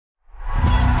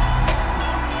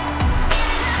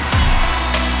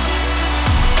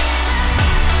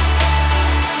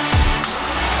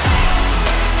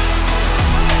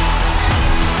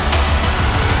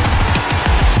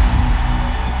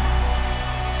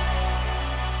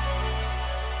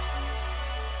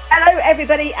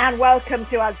everybody, and welcome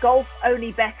to our Golf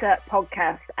Only Bettor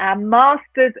podcast, our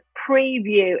Masters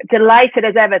preview. Delighted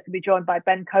as ever to be joined by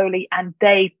Ben Coley and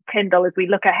Dave Tyndall as we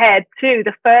look ahead to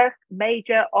the first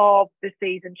major of the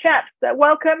season. Chaps,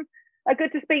 welcome.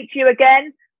 Good to speak to you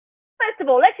again. First of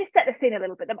all, let's just set the scene a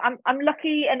little bit. I'm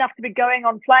lucky enough to be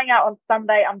flying out on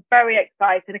Sunday. I'm very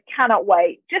excited. I cannot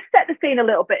wait. Just set the scene a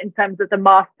little bit in terms of the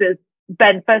Masters.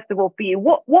 Ben, first of all, for you,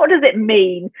 what does it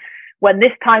mean when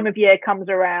this time of year comes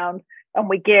around and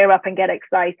we gear up and get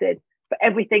excited for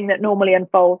everything that normally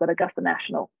unfolds at Augusta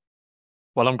National?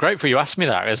 Well, I'm grateful you asked me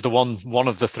that as the one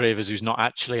of the three of us who's not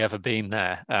actually ever been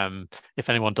there. If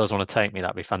anyone does want to take me,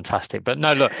 that'd be fantastic. But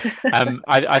no, look,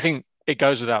 I think it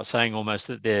goes without saying almost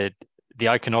that the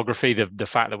iconography, the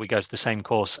fact that we go to the same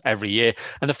course every year,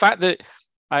 and the fact that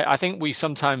I think we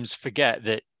sometimes forget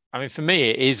that, I mean, for me,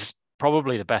 it is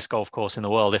probably the best golf course in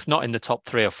the world, if not in the top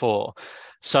 3 or 4.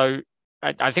 So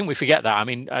I think we forget that. I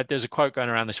mean, there's a quote going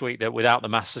around this week that without the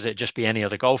Masters, it'd just be any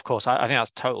other golf course. I think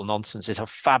that's total nonsense. It's a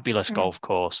fabulous golf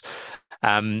course.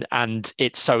 And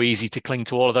it's so easy to cling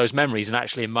to all of those memories. And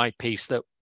actually, in my piece that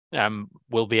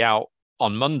will be out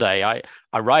on Monday,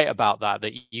 I write about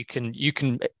that you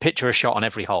can picture a shot on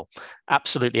every hole,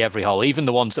 absolutely every hole, even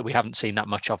the ones that we haven't seen that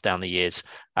much of down the years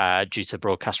due to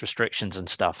broadcast restrictions and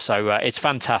stuff. So it's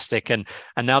fantastic, and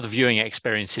now the viewing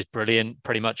experience is brilliant.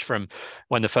 Pretty much from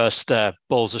when the first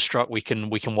balls are struck, we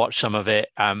can watch some of it.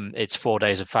 It's 4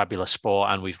 days of fabulous sport,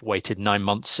 and we've waited 9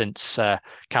 months since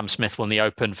Cam Smith won the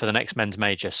Open for the next men's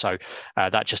major. So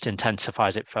that just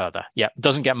intensifies it further. Yeah,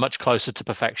 doesn't get much closer to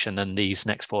perfection than these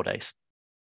next 4 days.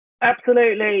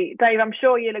 Absolutely, Dave. I'm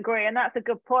sure you'll agree, and that's a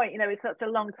good point. You know, it's such a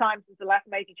long time since the last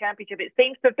major championship. It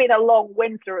seems to have been a long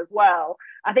winter as well.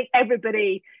 I think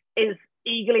everybody is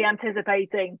eagerly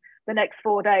anticipating the next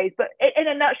 4 days. But in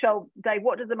a nutshell, Dave,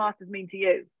 what does the Masters mean to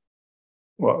you?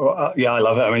 Well, yeah, I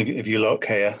love it. I mean, if you look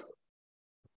here.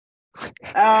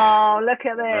 Oh, look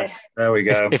at this. Yes, there we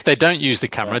go. If they don't use the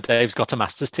camera, Dave's got a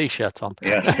Masters t-shirt on.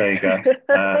 Yes, there you go.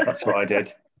 That's what I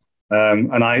did.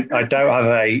 And I don't have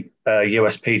a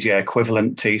USPGA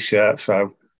equivalent T-shirt,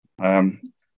 so kind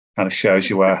of shows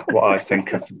you what I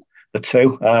think of the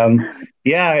two.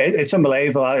 Yeah, it's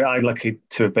unbelievable. I'm lucky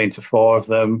to have been to 4 of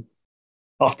them.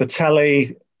 Off the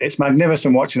telly, it's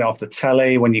magnificent watching it off the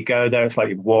telly. When you go there, it's like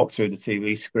you've walked through the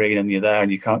TV screen and you're there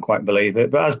and you can't quite believe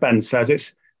it. But as Ben says,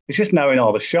 it's just knowing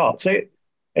all the shots.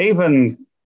 Even,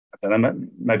 I don't know,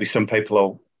 maybe some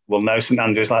people will know St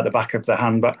Andrews like the back of their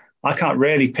hand, but I can't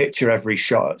really picture every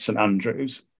shot at St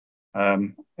Andrews.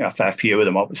 A fair few of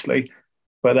them, obviously.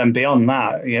 But then beyond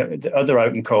that, the other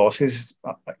open courses,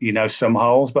 some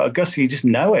holes. But Augusta, you just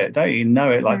know it, don't you? You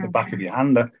know it like the back of your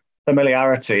hand. The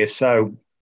familiarity is so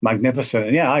magnificent.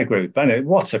 And yeah, I agree with Bennett.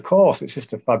 What a course. It's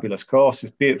just a fabulous course.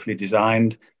 It's beautifully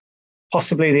designed.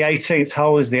 Possibly the 18th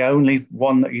hole is the only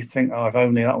one that you think, if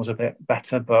only that was a bit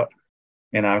better. But,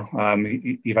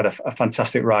 you've had a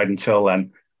fantastic ride until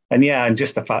then. And yeah, and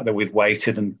just the fact that we've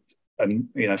waited and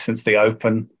since the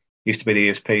Open used to be the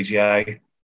USPGA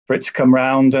for it to come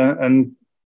round and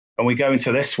we go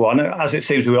into this one, as it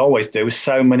seems we always do, with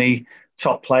so many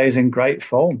top players in great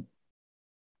form.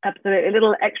 Absolutely. A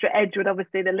little extra edge with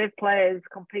obviously the live players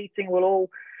competing. We'll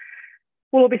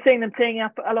all be seeing them teeing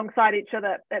up alongside each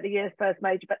other at the year's first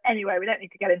major. But anyway, we don't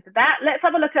need to get into that. Let's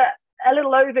have a look at a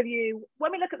little overview.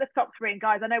 When we look at the top 3, and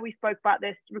guys, I know we spoke about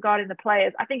this regarding the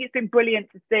players. I think it's been brilliant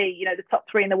to see, the top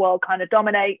 3 in the world kind of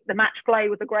dominate. The match play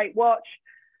was a great watch.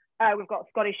 We've got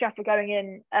Scotty Scheffler going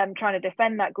in trying to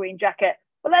defend that green jacket.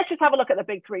 But let's just have a look at the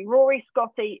big 3, Rory,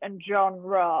 Scotty and Jon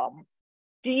Rahm.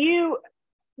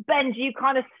 Ben, do you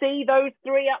kind of see those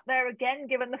 3 up there again,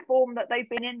 given the form that they've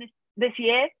been in this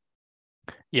year?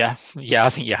 Yeah, I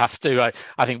think you have to.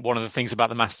 I think one of the things about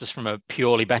the Masters from a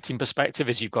purely betting perspective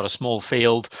is you've got a small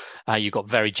field. You've got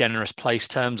very generous place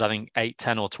terms. I think 8,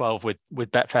 10 or 12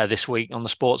 with Betfair this week on the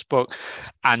sports book.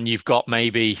 And you've got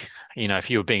maybe, if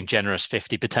you were being generous,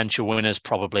 50 potential winners,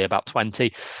 probably about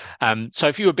 20. So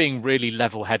if you were being really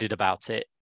level-headed about it,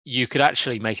 you could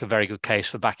actually make a very good case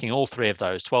for backing all 3 of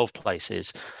those 12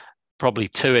 places. Probably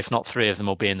 2, if not 3 of them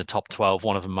will be in the top 12.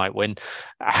 One of them might win.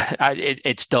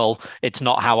 It's dull. It's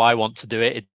not how I want to do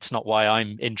it. It's not why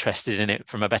I'm interested in it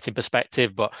from a betting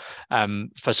perspective. But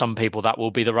for some people, that will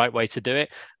be the right way to do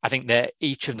it. I think they're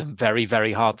each of them very,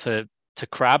 very hard to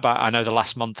crab. I know the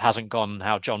last month hasn't gone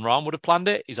how Jon Rahm would have planned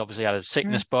it. He's obviously had a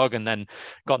sickness bug and then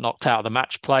got knocked out of the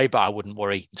match play, but I wouldn't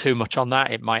worry too much on that.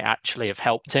 It might actually have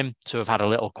helped him to have had a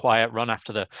little quiet run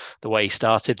after the way he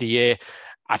started the year.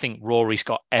 I think Rory's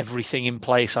got everything in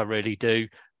place. I really do.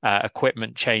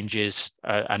 Equipment changes,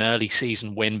 an early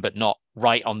season win, but not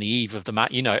right on the eve of the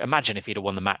match. Imagine if he'd have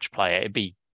won the match play, it'd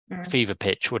be fever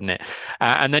pitch, wouldn't it?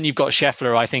 And then you've got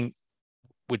Scheffler, who I think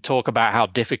would talk about how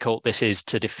difficult this is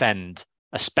to defend,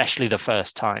 especially the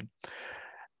first time.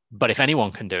 But if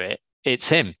anyone can do it, it's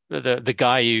him, the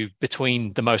guy who,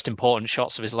 between the most important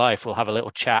shots of his life, will have a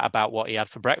little chat about what he had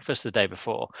for breakfast the day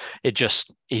before. He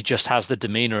just has the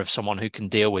demeanor of someone who can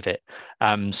deal with it.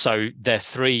 So they're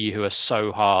three who are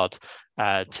so hard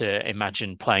to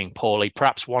imagine playing poorly.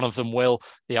 Perhaps one of them will.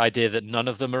 The idea that none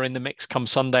of them are in the mix come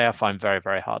Sunday, I find very,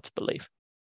 very hard to believe.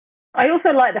 I also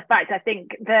like the fact, I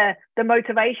think the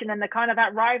motivation and the kind of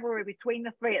that rivalry between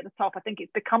the three at the top, I think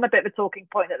it's become a bit of a talking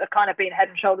point that they're kind of being head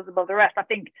and shoulders above the rest. I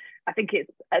think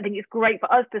it's great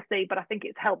for us to see, but I think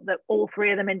it's helped that all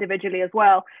three of them individually as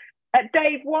well.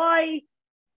 Dave, why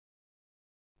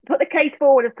put the case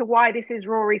forward as to why this is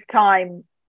Rory's time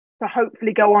to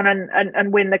hopefully go on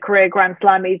and win the career Grand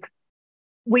Slam?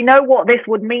 We know what this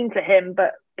would mean to him,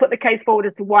 but put the case forward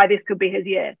as to why this could be his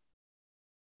year.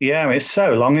 Yeah, I mean, it's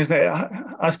so long, isn't it?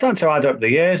 I start to add up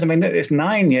the years. I mean, it's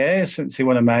 9 years since he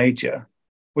won a major.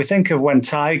 We think of when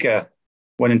Tiger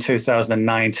won in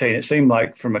 2019, it seemed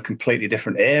like from a completely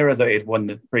different era that he'd won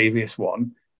the previous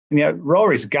one. And yet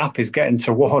Rory's gap is getting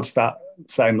towards that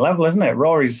same level, isn't it?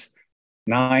 Rory's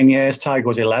 9 years, Tiger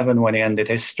was 11 when he ended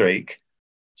his streak.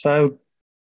 So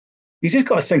you just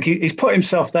got to think he's put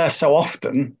himself there so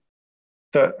often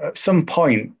that at some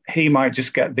point he might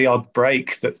just get the odd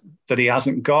break that he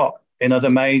hasn't got in other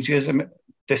majors, and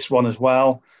this one as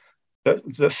well,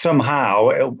 that somehow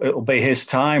it'll be his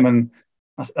time. And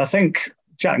I think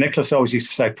Jack Nicklaus always used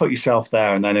to say, put yourself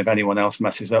there, and then if anyone else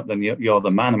messes up, then you're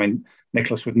the man. I mean,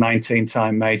 Nicklaus was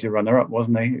 19-time major runner-up,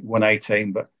 wasn't he? Won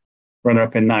 18, but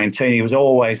runner-up in 19. He was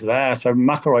always there. So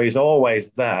McIlroy is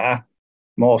always there,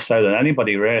 more so than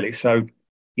anybody, really. So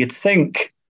you'd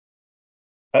think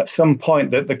at some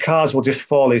point that the cards will just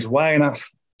fall his way. And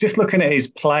just looking at his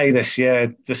play this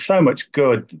year, there's so much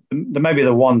good. Maybe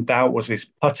the one doubt was his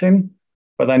putting,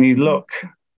 but then you look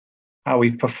how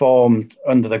he performed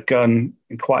under the gun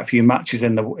in quite a few matches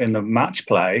in the match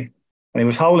play, and he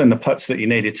was holding the putts that he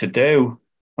needed to do.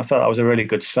 I thought that was a really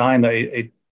good sign that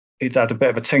he'd had a bit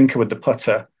of a tinker with the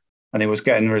putter, and he was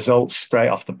getting results straight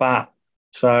off the bat.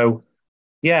 So,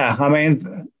 yeah, I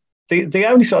mean, the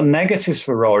only sort of negatives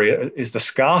for Rory is the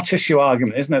scar tissue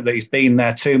argument, isn't it? That he's been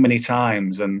there too many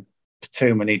times and there's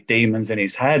too many demons in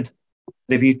his head.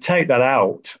 But if you take that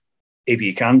out, if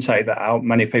you can take that out,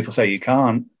 many people say you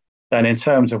can't, then in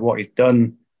terms of what he's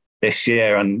done this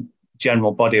year and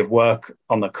general body of work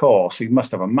on the course, he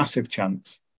must have a massive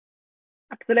chance.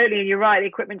 Absolutely, and you're right. The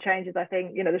equipment changes, I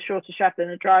think, the shorter shaft and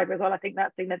the driver as well, I think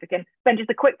that's significant. Ben, just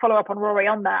a quick follow-up on Rory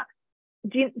on that.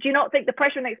 Do you not think the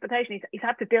pressure and expectation, he's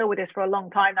had to deal with this for a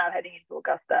long time now heading into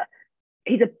Augusta?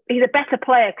 He's a better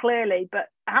player, clearly, but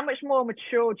how much more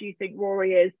mature do you think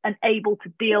Rory is and able to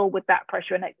deal with that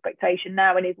pressure and expectation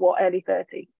now in his, early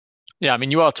 30s? Yeah, I mean,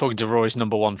 you are talking to Rory's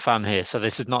number one fan here, so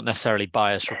this is not necessarily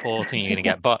biased reporting you're going to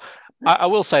get. But I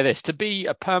will say this, to be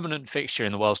a permanent fixture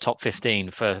in the world's top 15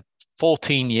 for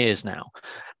 14 years now,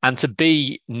 and to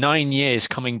be 9 years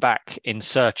coming back in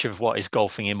search of what is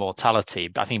golfing immortality,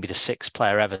 I think he'd be the sixth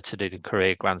player ever to do the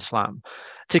career Grand Slam.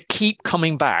 To keep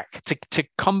coming back, to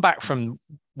come back from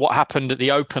what happened at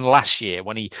the Open last year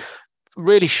when he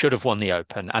really should have won the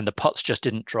Open and the putts just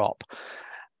didn't drop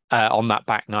on that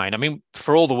back nine. I mean,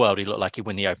 for all the world, he looked like he'd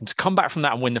win the Open. To come back from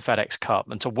that and win the FedEx Cup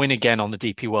and to win again on the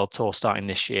DP World Tour starting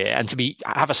this year and to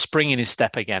have a spring in his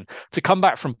step again, to come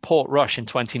back from Portrush in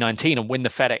 2019 and win the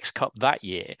FedEx Cup that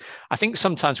year. I think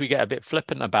sometimes we get a bit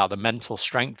flippant about the mental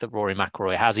strength that Rory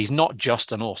McIlroy has. He's not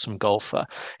just an awesome golfer.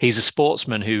 He's a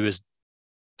sportsman who is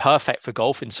perfect for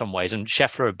golf in some ways, and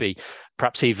Scheffler would be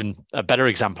perhaps even a better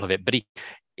example of it. But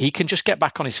he can just get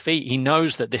back on his feet. He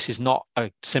knows that this is not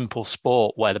a simple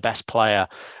sport where the best player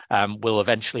will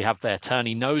eventually have their turn.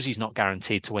 He knows he's not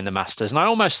guaranteed to win the Masters. And I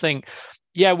almost think,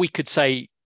 yeah, we could say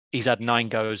he's had 9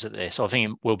 goes at this, or I think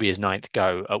it will be his 9th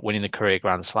go at winning the career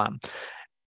Grand Slam.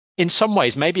 In some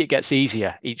ways, maybe it gets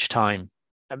easier each time.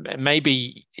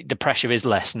 Maybe the pressure is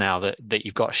less now that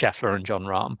you've got Scheffler and Jon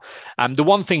Rahm. The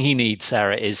one thing he needs,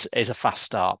 Sarah, is a fast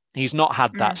start. He's not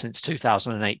had that since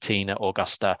 2018 at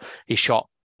Augusta. He shot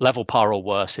level par or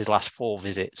worse his last 4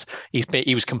 visits.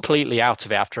 He was completely out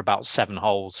of it after about 7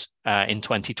 holes in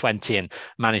 2020 and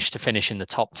managed to finish in the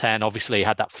top 10. Obviously, he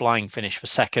had that flying finish for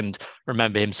second.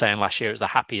 Remember him saying last year it was the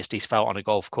happiest he's felt on a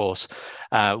golf course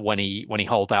when he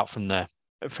holed out from the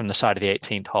side of the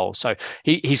 18th hole. So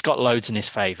he's got loads in his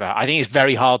favour. I think it's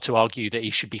very hard to argue that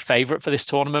he should be favourite for this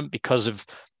tournament because of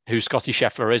who Scottie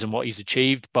Scheffler is and what he's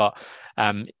achieved. But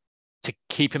to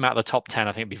keep him out of the top 10,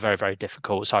 I think it'd be very, very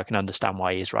difficult. So I can understand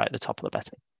why he is right at the top of the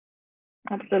betting.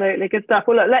 Absolutely. Good stuff.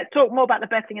 Well, look, let's talk more about the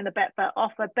betting and the Betfair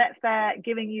offer. Betfair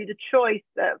giving you the choice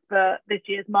for this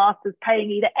year's Masters,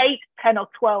 paying either 8, 10 or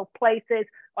 12 places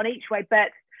on each way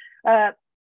bets.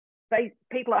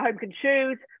 People at home can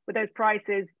choose, with those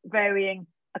prices varying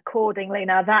accordingly.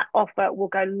 Now, that offer will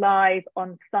go live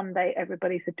on Sunday,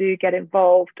 everybody, so do get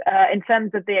involved. In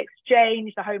terms of the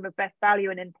exchange, the home of best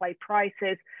value and in-play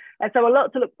prices. So a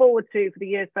lot to look forward to for the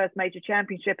year's first major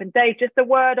championship. And Dave, just a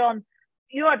word on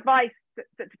your advice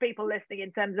to people listening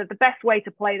in terms of the best way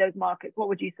to play those markets. What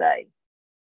would you say?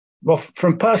 Well,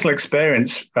 from personal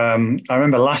experience, I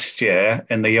remember last year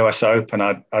in the US Open,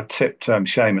 I tipped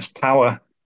Seamus Power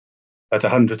at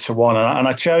 100 to 1, and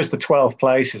I chose the 12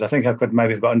 places. I think I could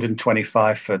maybe have got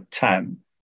 125 for 10,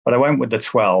 but I went with the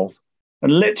 12.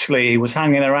 And literally, he was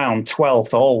hanging around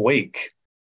 12th all week.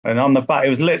 And on the back, it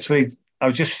was literally, I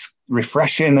was just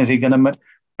refreshing. Is he going to,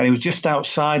 and he was just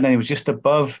outside, and he was just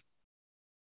above.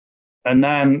 And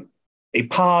then he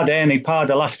parred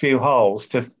the last few holes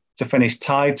to finish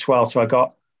tied 12th. So I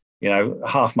got,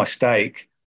 half my stake.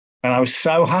 And I was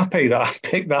so happy that I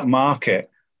picked that market.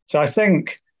 So I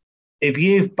think if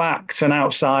you've backed an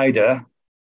outsider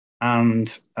and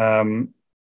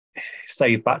say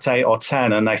you've backed 8 or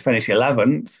 10 and they finish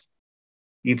 11th,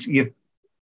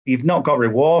 you've not got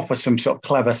reward for some sort of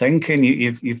clever thinking.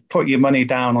 You've put your money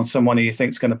down on someone who you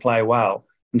think is going to play well,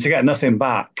 and to get nothing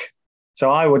back. So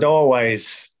I would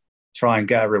always try and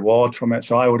get a reward from it.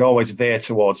 So I would always veer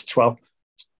towards 12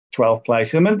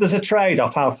 places. I mean, there's a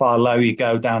trade-off how far low you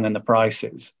go down in the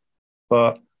prices,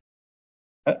 but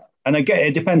and again,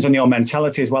 it depends on your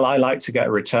mentality as well. I like to get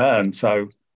a return, so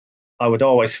I would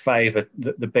always favour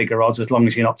the bigger odds as long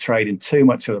as you're not trading too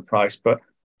much of the price. But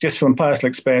just from personal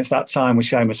experience, that time with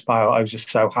Seamus Power, I was just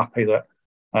so happy that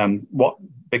what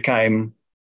became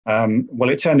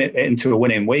it turned it into a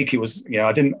winning week. It was,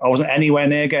 I wasn't anywhere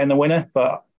near getting the winner,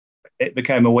 but it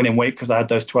became a winning week because I had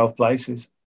those 12 places.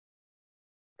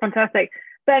 Fantastic.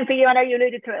 Ben, for you, I know you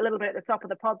alluded to it a little bit at the top of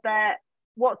the pod there.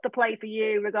 What's the play for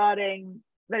you regarding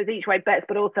those each way bets,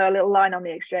 but also a little line on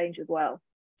the exchange as well?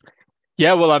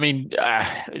 Yeah, well, I mean,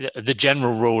 the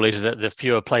general rule is that the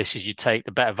fewer places you take,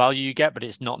 the better value you get, but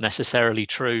it's not necessarily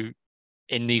true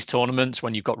in these tournaments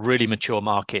when you've got really mature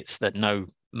markets that know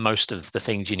most of the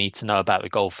things you need to know about the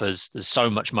golfers. There's so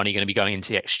much money going to be going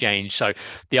into the exchange. So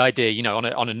the idea,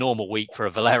 on a normal week for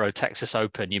a Valero Texas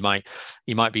Open, you might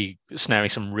be snaring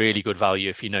some really good value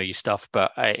if you know your stuff.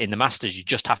 But in the Masters, you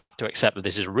just have to accept that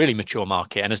this is a really mature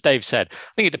market. And as Dave said,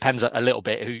 I think it depends a little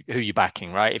bit who you're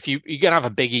backing, right? If you're going to have a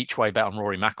big each way bet on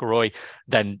Rory McIlroy,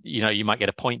 then you might get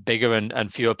a point bigger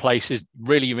and fewer places.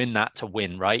 Really, you're in that to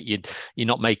win, right? You're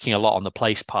not making a lot on the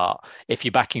place part. If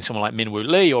you're backing someone like Min Woo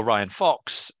Lee or Ryan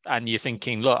Fox, and you're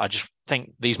thinking, look, I just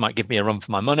think these might give me a run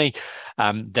for my money,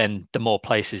 then the more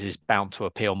places is bound to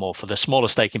appeal more for the smaller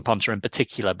staking punter in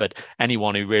particular, but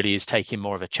anyone who really is taking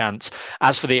more of a chance.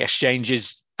 As for the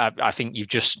exchanges, I think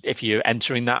if you're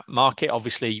entering that market,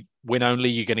 obviously win only,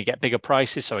 you're going to get bigger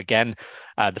prices. So again,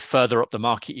 the further up the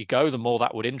market you go, the more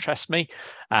that would interest me.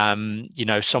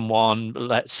 Someone,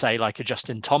 let's say like a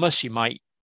Justin Thomas, you might,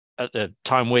 at the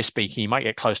time we're speaking, you might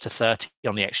get close to 30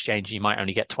 on the exchange. You might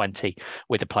only get 20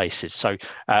 with the places. So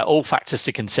all factors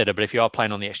to consider. But if you are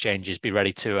playing on the exchanges, be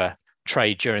ready to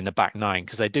trade during the back nine,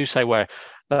 because they do say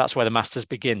that's where the Masters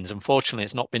begins. Unfortunately,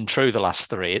 it's not been true the last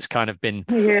 3. It's kind of been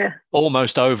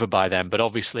almost over by then. But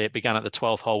obviously, it began at the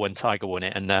 12th hole when Tiger won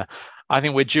it. And I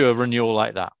think we're due a renewal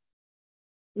like that.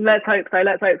 Let's hope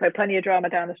so. Plenty of drama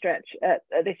down the stretch at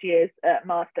this year's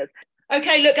Masters.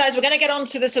 Okay, look, guys, we're going to get on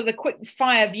to the sort of the quick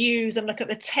fire views and look at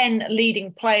the 10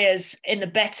 leading players in the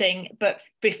betting. But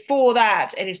before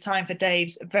that, it is time for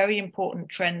Dave's very important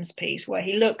trends piece, where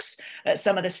he looks at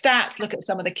some of the stats, look at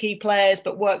some of the key players,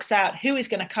 but works out who is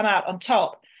going to come out on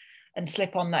top and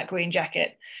slip on that green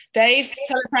jacket. Dave,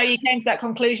 tell us how you came to that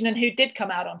conclusion and who did come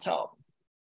out on top.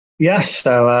 Yes,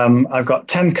 so I've got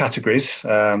 10 categories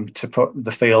to put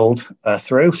the field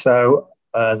through. So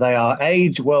they are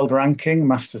age, world ranking,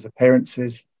 Masters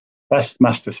appearances, best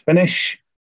Masters finish,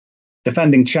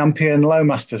 defending champion, low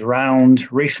Masters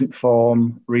round, recent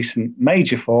form, recent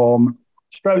major form,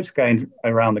 strokes gained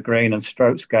around the green, and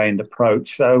strokes gained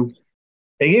approach. So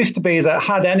it used to be that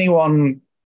had anyone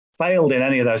failed in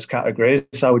any of those categories,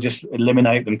 I would just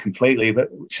eliminate them completely, but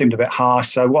it seemed a bit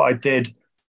harsh. So what I did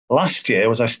last year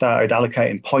was I started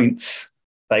allocating points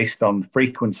based on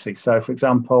frequency. So, for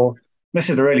example, this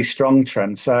is a really strong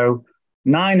trend. So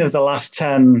 9 of the last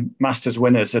 10 Masters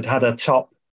winners had a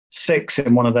top 6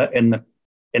 in one of in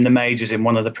the majors in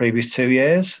one of the previous 2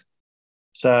 years.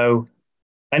 So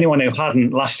anyone who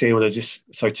hadn't last year would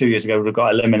have 2 years ago would have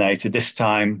got eliminated. This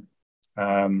time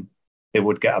they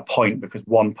would get a point because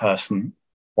one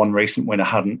recent winner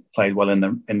hadn't played well in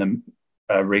the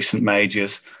recent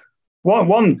majors. The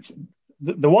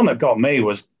one that got me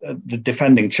was the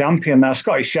defending champion. Now,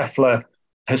 Scotty Scheffler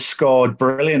has scored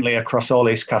brilliantly across all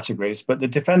these categories, but the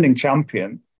defending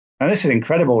champion, and this is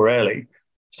incredible, really.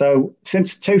 So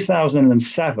since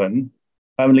 2007,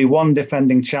 only one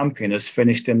defending champion has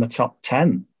finished in the top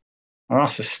 10. And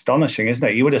that's astonishing, isn't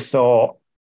it? You would have thought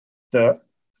that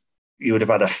you would have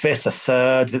had a fifth, a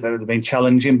third, that would have been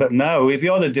challenging. But no, if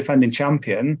you're the defending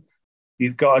champion,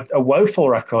 you've got a woeful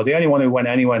record. The only one who went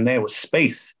anywhere near was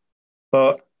Spieth.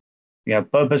 But, yeah,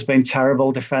 Bubba's been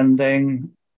terrible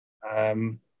defending.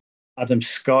 Adam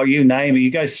Scott, you name it. You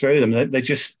go through them, they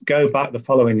just go back the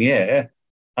following year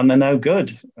and they're no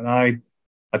good. And I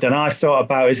don't know, I thought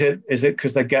about, is it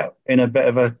because they get in a bit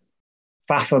of a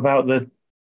faff about the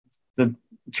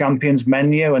champions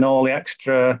menu and all the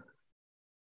extra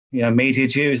media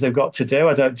dues they've got to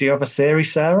do? Do you have a theory,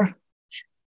 Sarah?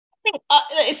 I think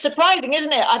it's surprising,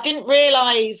 isn't it? I didn't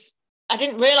realise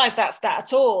that stat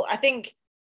at all. I think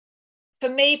for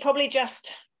me, probably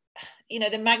just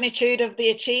the magnitude of the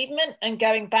achievement and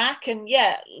going back, and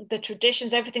the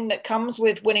traditions, everything that comes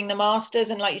with winning the Masters,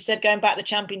 and like you said, going back to the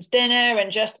Champions Dinner, and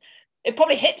just it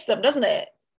probably hits them, doesn't it?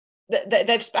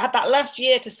 They've had that last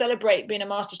year to celebrate being a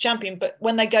Masters champion, but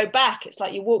when they go back, it's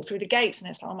like you walk through the gates and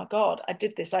it's like, oh my God, I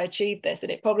did this, I achieved this.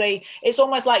 And it's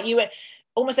almost like you were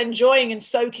almost enjoying and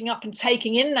soaking up and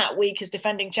taking in that week as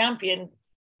defending champion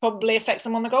probably affects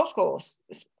them on the golf course.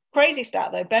 It's crazy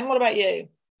stat though. Ben, what about you?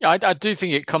 I do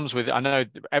think it comes with, I know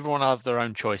everyone have their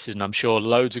own choices, and I'm sure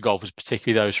loads of golfers,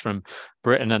 particularly those from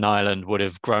Britain and Ireland, would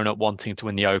have grown up wanting to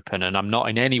win the Open. And I'm not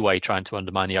in any way trying to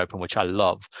undermine the Open, which I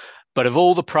love. But of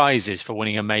all the prizes for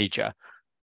winning a major,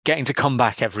 getting to come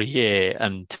back every year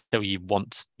until you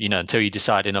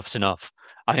decide enough's enough,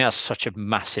 I think that's such a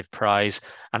massive prize.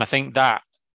 And I think that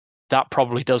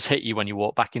probably does hit you when you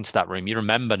walk back into that room. You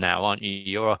remember now, aren't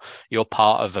you? You're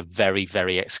part of a very,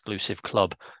 very exclusive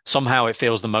club. Somehow it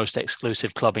feels the most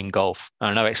exclusive club in golf.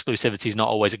 I know exclusivity is not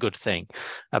always a good thing,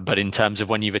 but in terms of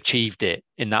when you've achieved it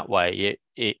in that way,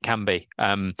 it can be.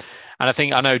 And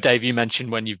I know, Dave, you mentioned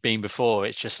when you've been before,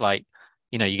 it's just like,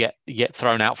 you get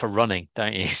thrown out for running,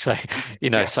 don't you? So,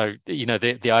 so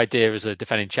the idea as a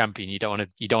defending champion, you don't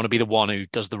want to be the one who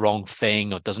does the wrong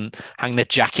thing or doesn't hang the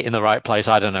jacket in the right place.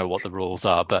 I don't know what the rules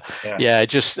are, but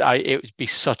it would be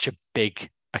such a big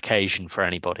occasion for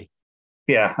anybody.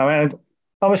 Yeah, I mean,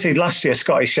 obviously last year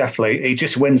Scotty Scheffler, he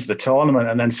just wins the tournament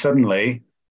and then suddenly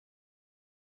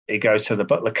he goes to the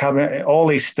Butler cabinet. All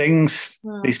these things,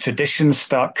 these traditions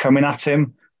start coming at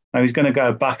him. Now he's going to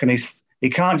go back, and he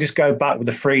can't just go back with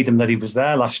the freedom that he was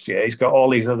there last year. He's got all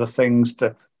these other things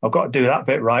I've got to do that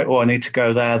bit right, or I need to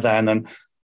go there then. And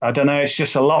I don't know, it's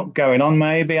just a lot going on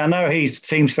maybe. I know he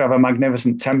seems to have a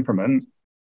magnificent temperament,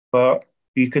 but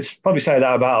you could probably say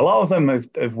that about a lot of them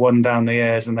who've won down the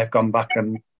years and they've gone back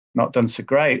and not done so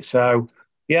great. So,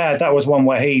 yeah, that was one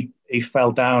where he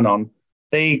fell down on.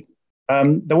 The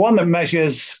one that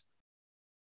measures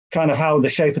kind of how the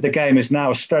shape of the game is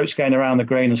now, strokes gained around the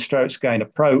green and strokes gained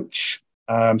approach.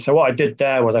 So what I did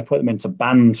there was I put them into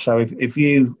bands. So if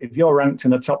you're ranked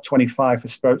in the top 25 for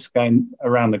strokes gained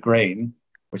around the green,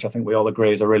 which I think we all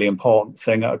agree is a really important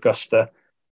thing at Augusta,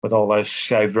 with all those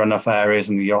shaved runoff areas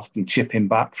and you're often chipping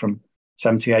back from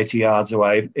 70, 80 yards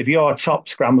away. If you're a top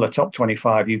scrambler, top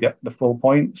 25, you get the full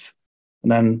points.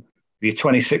 And then if you're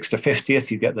 26 to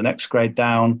 50th, you get the next grade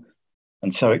down.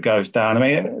 And so it goes down. I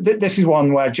mean, this is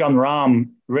one where John Rahm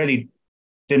really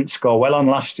didn't score well on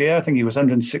last year. I think he was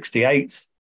 168th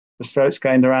the strokes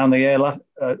gained around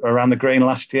the green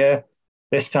last year.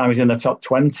 This time he's in the top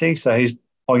 20, so his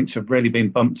points have really been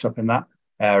bumped up in that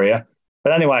area.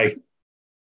 But anyway,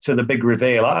 to the big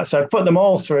reveal. So I put them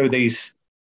all through these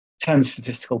 10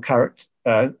 statistical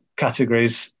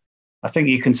categories. I think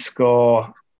you can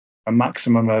score a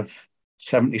maximum of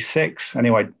 76.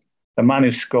 Anyway, the man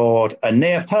who scored a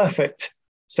near perfect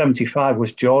 75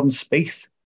 was Jordan Spieth.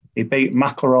 He beat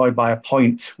McIlroy by a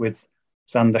point with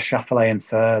Xander Schauffele in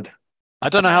third. I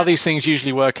don't know how these things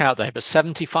usually work out there, but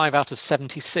 75 out of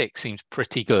 76 seems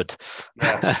pretty good.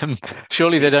 Yeah.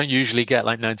 Surely they don't usually get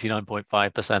like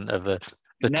 99.5% of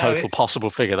the total possible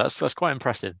figure. That's quite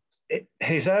impressive.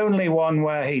 His only one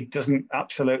where he doesn't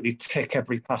absolutely tick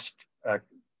every past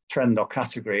trend or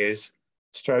category is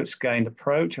strokes gained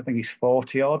approach. I think he's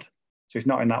 40 odd. So he's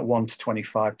not in that 1 to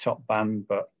 25 top band,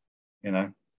 but,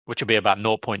 which would be about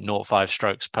 0.05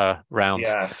 strokes per round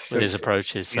with his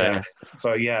approaches. So.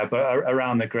 Yeah. But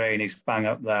around the green, he's bang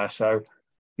up there. So,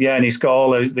 yeah, and he's got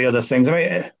all the other things. I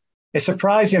mean, it's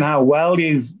surprising how well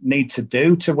you need to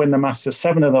do to win the Masters.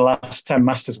 7 of the last 10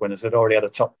 Masters winners had already had a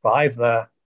top 5 there.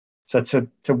 So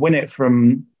to win it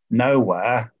from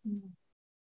nowhere,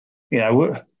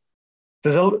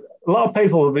 there's a lot of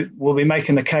people will be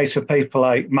making the case for people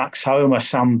like Max Homa,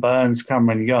 Sam Burns,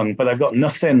 Cameron Young, but they've got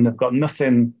nothing. They've got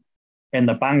nothing in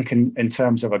the bank in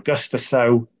terms of Augusta.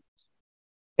 So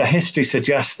the history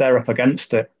suggests they're up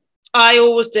against it. I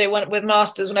always do with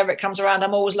Masters. Whenever it comes around,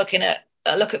 I'm always looking at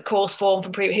course form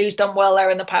from who's done well there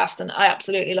in the past, and I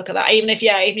absolutely look at that. Even if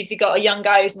you've got a young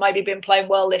guy who's maybe been playing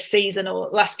well this season or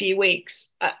last few weeks,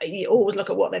 you always look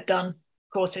at what they've done.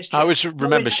 Course history. I always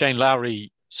remember Shane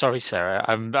Lowry. Sorry, Sarah.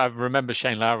 I remember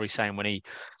Shane Lowry saying when he,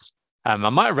 I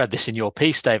might have read this in your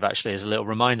piece, Dave, actually, as a little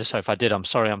reminder. So if I did, I'm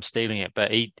sorry, I'm stealing it.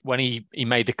 But when he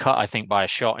made the cut, I think by a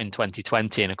shot in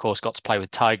 2020, and of course got to play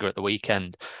with Tiger at the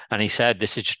weekend. And he said,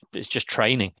 it's just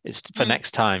training. It's for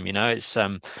next time, It's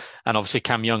and obviously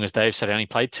Cam Young, as Dave said, only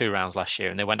played 2 rounds last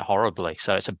year, and they went horribly.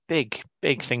 So it's a big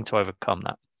thing to overcome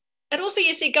that. And also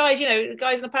you see guys,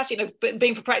 guys in the past,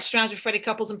 being for practice rounds with Freddie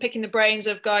Couples and picking the brains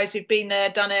of guys who've been there,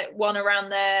 done it, won around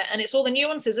there. And it's all the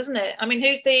nuances, isn't it? I mean,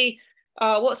 who's the,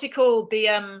 what's he called? The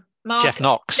Jeff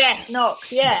Knox. Jeff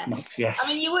Knox, yeah. Knox, yes.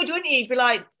 I mean, you would, wouldn't you? You'd be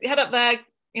like, head up there.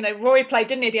 Rory played,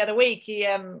 didn't he, the other week? He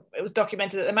it was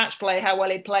documented at the match play how well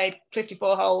he played,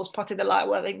 54 holes, putted the light,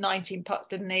 I think 19 putts,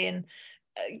 didn't he? And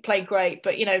he played great.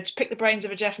 But, just pick the brains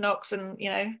of a Jeff Knox and,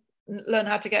 learn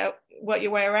how to work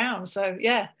your way around. So,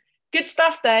 yeah. Good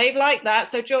stuff, Dave. Like that.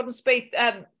 So Jordan Spieth,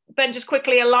 Ben, just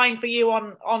quickly a line for you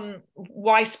on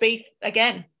why Spieth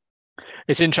again.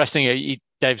 It's interesting.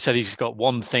 Dave said he's got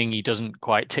one thing he doesn't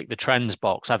quite tick the trends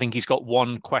box. I think he's got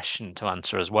one question to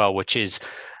answer as well, which is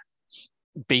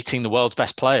beating the world's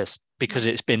best players, because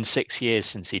it's been 6 years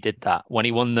since he did that. When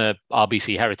he won the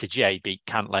RBC Heritage, he beat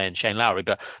Cantlay and Shane Lowry,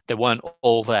 but they weren't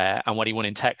all there. And when he won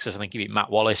in Texas, I think he beat Matt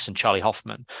Wallace and Charlie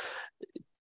Hoffman.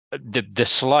 The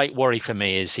slight worry for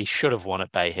me is he should have won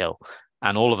at Bay Hill,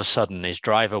 and all of a sudden his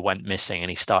driver went missing and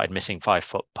he started missing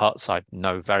 5-foot putts. I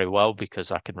know very well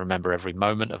because I can remember every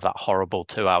moment of that horrible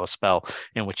 2-hour spell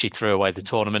in which he threw away the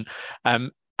tournament.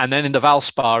 And then in the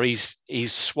Valspar,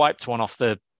 he's swiped one off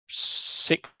the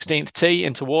 16th tee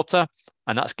into water,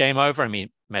 and that's game over. I mean,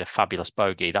 he made a fabulous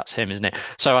bogey. That's him, isn't it?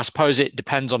 So I suppose it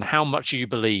depends on how much you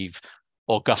believe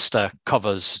Augusta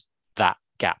covers that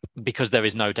gap, because there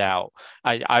is no doubt,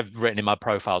 I've written in my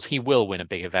profiles, he will win a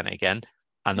big event again,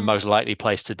 and the most likely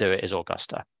place to do it is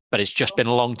Augusta. But it's just been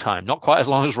a long time, not quite as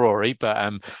long as Rory,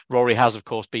 but Rory has, of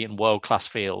course, beaten world-class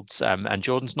fields, and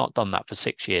Jordan's not done that for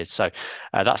 6 years. So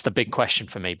that's the big question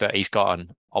for me, but he's got an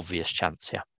obvious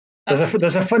chance, yeah.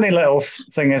 There's a funny little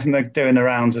thing, isn't there, doing the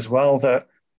rounds as well, that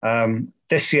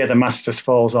this year the Masters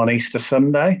falls on Easter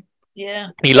Sunday. Yeah,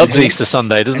 he loves Easter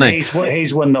Sunday, doesn't he?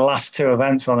 He's won the last 2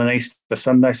 events on an Easter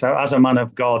Sunday. So as a man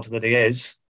of God that he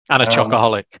is, and a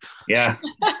chocoholic, yeah,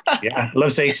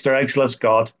 loves Easter eggs, loves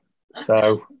God.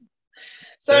 So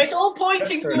it's all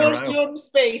pointing towards Jordan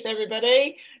Spieth,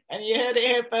 everybody. And you heard it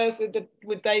here first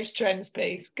with Dave's trends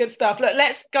piece. Good stuff. Look,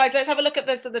 let's have a look at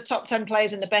the top 10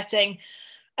 players in the betting.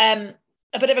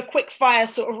 A bit of a quick fire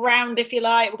sort of round, if you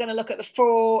like. We're going to look at the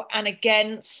for and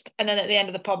against, and then at the end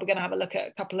of the pod, we're going to have a look at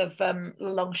a couple of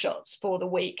long shots for the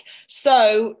week.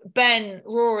 So, Ben,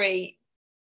 Rory,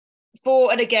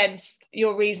 for and against,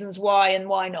 your reasons why and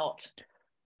why not.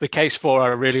 The case for, I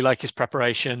really like his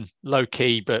preparation, low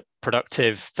key but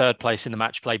productive. 3rd place in the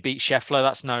match play, beat Scheffler.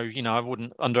 That's I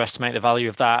wouldn't underestimate the value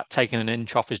of that. Taking an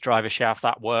inch off his driver shaft,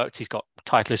 that worked. He's got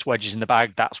Titleist wedges in the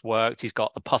bag, that's worked. He's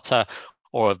got the putter,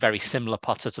 or a very similar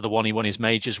putter to the one he won his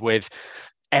majors with.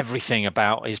 Everything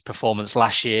about his performance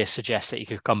last year suggests that he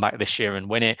could come back this year and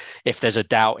win it. If there's a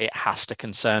doubt, it has to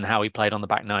concern how he played on the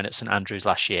back 9 at St Andrews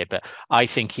last year. But I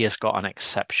think he has got an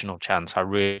exceptional chance. I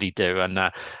really do. And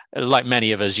like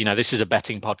many of us, this is a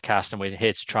betting podcast, and we're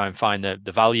here to try and find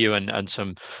the value and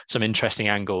some interesting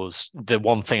angles. The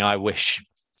one thing I wish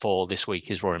for this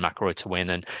week is Rory McIlroy to win,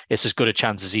 and it's as good a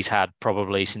chance as he's had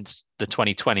probably since the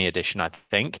 2020 edition, I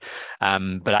think.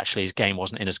 But actually his game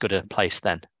wasn't in as good a place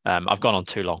then. I've gone on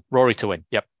too long. Rory to win.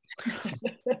 Yep.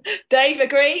 Dave,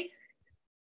 agree?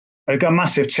 He's got a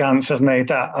massive chance, hasn't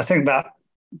he? I think that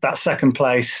 2nd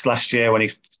place last year when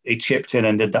he chipped in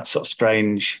and did that sort of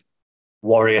strange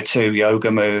Warrior 2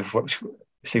 yoga move, which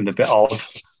seemed a bit odd.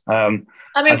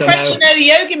 I'm impressed you know the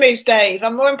yoga moves, Dave.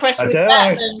 I'm more impressed with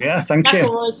that than thank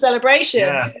McIlroy's celebration.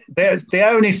 Yeah, there's the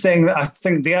only thing that I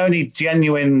think, the only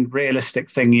genuine, realistic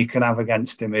thing you can have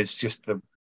against him is just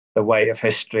the weight of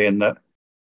history, and that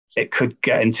it could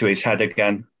get into his head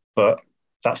again. But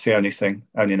that's the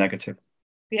only negative.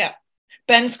 Yeah.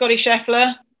 Ben, Scotty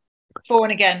Scheffler, for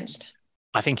and against.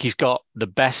 I think he's got the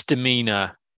best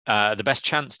demeanour, the best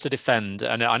chance to defend.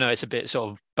 And I know it's a bit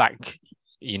sort of back,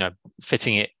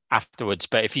 fitting it afterwards.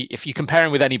 But if you compare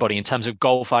him with anybody in terms of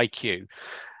golf IQ,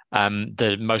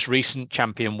 the most recent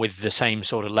champion with the same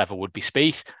sort of level would be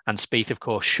Spieth, and Spieth, of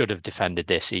course, should have defended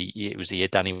this. It was the year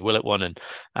Danny Willett won, and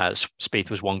Spieth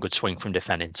was one good swing from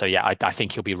defending. So yeah, I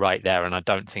think he'll be right there, and I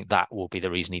don't think that will be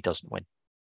the reason he doesn't win.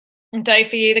 And Dave,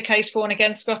 for you, the case for and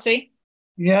against Scotty?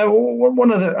 Yeah,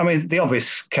 the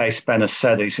obvious case Ben has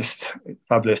said, he's just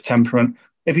fabulous temperament.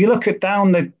 If you look at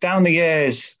down the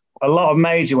years, a lot of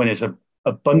major winners have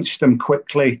bunched them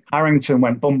quickly. Harrington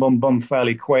went bum bum bum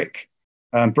fairly quick.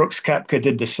 Brooks Koepka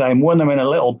did the same, won them in a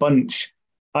little bunch.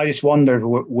 I just wonder if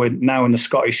we're now in the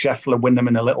Scottish Scheffler, win them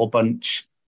in a little bunch,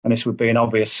 and this would be an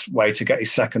obvious way to get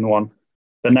his second one.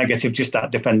 The negative, just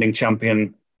that defending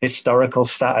champion historical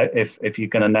stat, if you're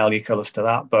going to nail your colours to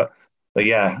that. But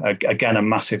yeah, again, a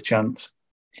massive chance.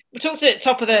 We talked at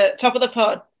top of the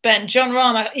pod, Ben. Jon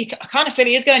Rahm, I kind of feel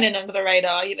he is going in under the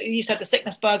radar. You said the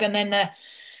sickness bug, and then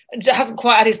hasn't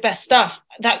quite had his best stuff.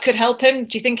 That could help him.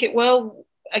 Do you think it will?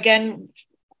 Again,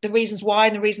 the reasons why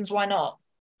and the reasons why not.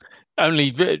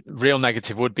 Only real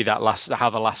negative would be that how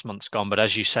the last month's gone. But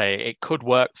as you say, it could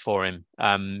work for him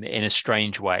in a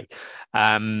strange way.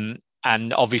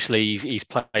 And obviously, he's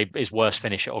played his worst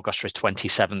finish at Augusta is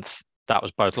 27th. That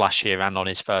was both last year and on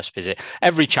his first visit.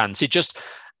 Every chance.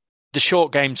 The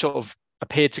short game sort of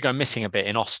appeared to go missing a bit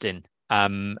in Austin.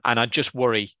 And I just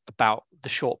worry about the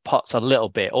short putts a little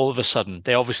bit. All of a sudden,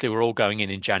 they obviously were all going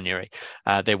in January.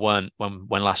 They weren't when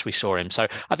last we saw him. So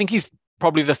I think he's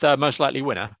probably the third most likely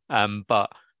winner.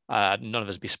 But none of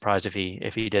us would be surprised if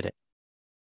he did it.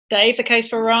 Dave, the case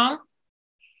for Rahm?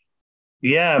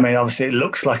 Yeah, obviously it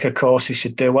looks like a course he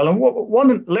should do well. And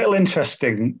one little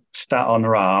interesting stat on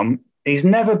Rahm, he's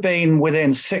never been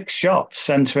within 6 shots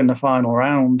entering the final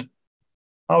round.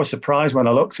 I was surprised when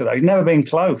I looked at that. He's never been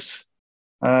close.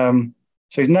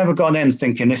 So he's never gone in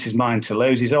thinking this is mine to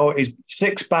lose. His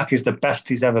 6 back is the best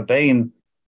he's ever been.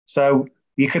 So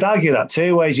you could argue that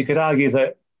 2 ways. You could argue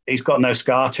that he's got no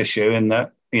scar tissue and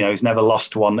that he's never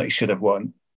lost one that he should have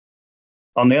won.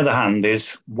 On the other hand,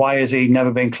 why has he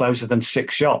never been closer than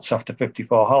 6 shots after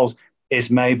 54 holes? Is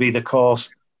maybe the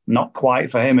course not quite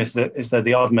for him? Is there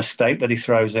the odd mistake that he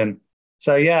throws in?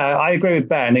 So yeah, I agree with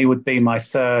Ben. He would be my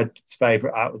third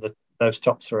favourite out of those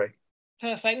top 3.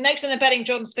 Perfect. Next in the betting,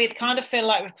 Jordan Spieth. Kind of feel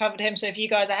like we've covered him. So if you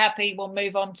guys are happy, we'll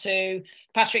move on to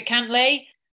Patrick Cantlay.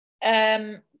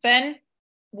 Ben,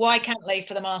 why Cantlay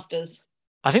for the Masters?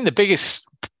 I think the biggest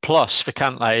plus for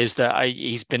Cantlay is that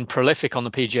he's been prolific on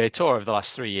the PGA Tour over the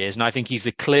last 3 years. And I think he's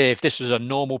if this was a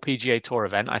normal PGA Tour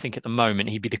event, I think at the moment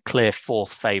he'd be the clear 4th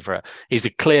favourite. He's the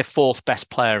clear 4th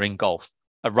best player in golf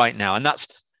right now. And that's,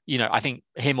 I think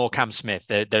him or Cam Smith,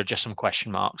 there are just some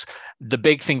question marks. The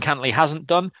big thing Cantlay hasn't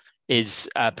done is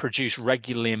produce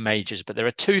regularly in majors. But there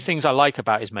are 2 things I like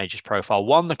about his majors profile.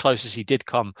 One, the closest he did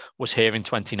come was here in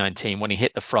 2019 when he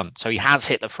hit the front. So he has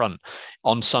hit the front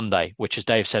on Sunday, which, as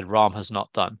Dave said, Rahm has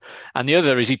not done. And the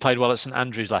other is he played well at St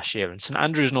Andrews last year. And St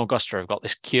Andrews and Augusta have got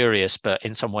this curious, but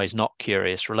in some ways not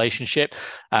curious relationship.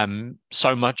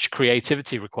 So much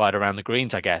creativity required around the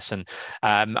greens, I guess. And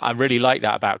I really like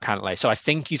that about Cantlay. So I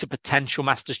think he's a potential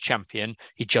Masters champion.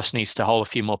 He just needs to hole a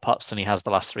few more putts than he has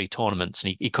the last 3 tournaments.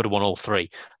 And he could have won all 3,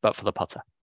 but for the putter.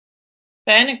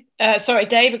 Ben,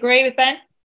 Dave, agree with Ben?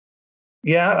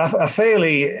 Yeah, I feel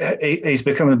he's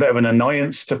becoming a bit of an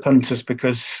annoyance to punters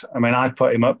because, I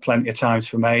put him up plenty of times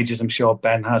for majors. I'm sure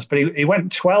Ben has, but he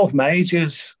went 12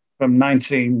 majors from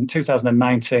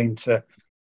 2019 to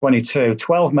 22,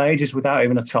 12 majors without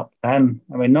even a top 10.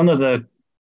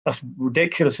 That's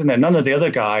ridiculous, isn't it? None of the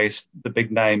other guys, the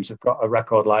big names, have got a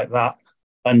record like that.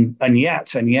 And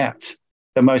yet,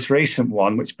 the most recent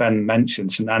one, which Ben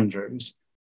mentioned, St Andrews,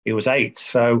 he was 8th.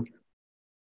 So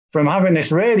from having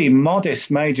this really modest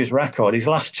majors record, his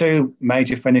last 2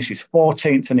 major finishes,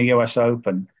 14th in the US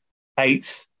Open,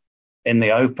 8th in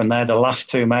the Open, they're the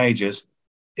last 2 majors.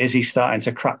 Is he starting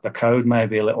to crack the code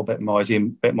maybe a little bit more? Is he a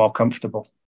bit more comfortable?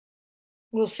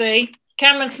 We'll see.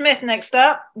 Cameron Smith next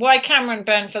up. Why Cameron,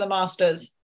 Ben, for the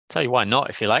Masters? Tell you why not,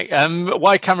 if you like.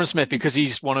 Why Cameron Smith? Because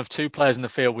he's one of 2 players in the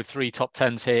field with 3 top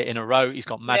 10s here in a row. He's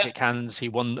got magic hands. He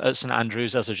won at St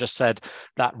Andrews, as I just said.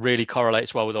 That really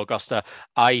correlates well with Augusta.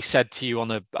 I said to you on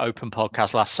the Open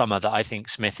podcast last summer that I think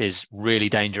Smith is really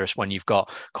dangerous when you've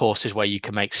got courses where you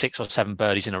can make 6 or 7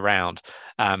 birdies in a round.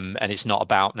 And it's not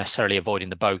about necessarily avoiding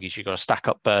the bogeys. You've got to stack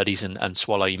up birdies and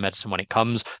swallow your medicine when it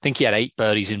comes. I think he had 8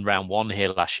 birdies in round 1 here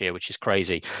last year, which is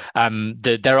crazy.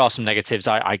 There are some negatives.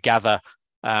 I gather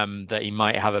that he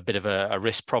might have a bit of a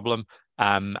wrist problem.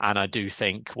 And I do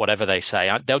think, whatever they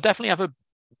say, they'll definitely have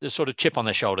the sort of chip on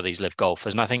their shoulder, these live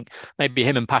golfers. And I think maybe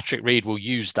him and Patrick Reed will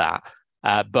use that.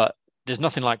 But there's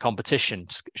nothing like competition.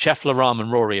 Scheffler, Rahm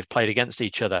and Rory have played against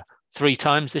each other 3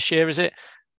 times this year, is it?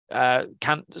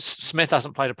 Smith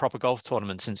hasn't played a proper golf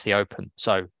tournament since the Open,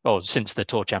 or since the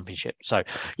Tour Championship. So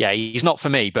yeah, he's not for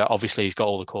me, but obviously he's got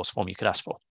all the course form you could ask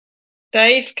for.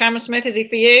 Dave, Cameron Smith, is he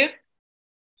for you?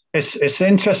 It's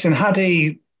interesting. Had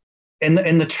he in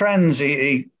the trends,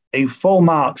 he full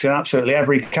marks in absolutely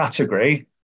every category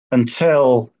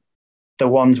until the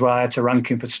ones where I had to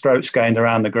rank him for strokes gained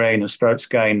around the green and strokes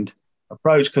gained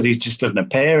approach, because he just doesn't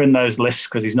appear in those lists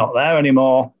because he's not there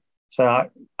anymore. So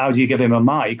how do you give him a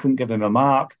mark? You couldn't give him a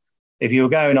mark. If you were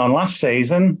going on last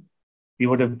season, you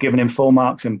would have given him full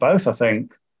marks in both, I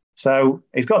think. So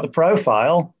he's got the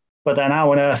profile, but then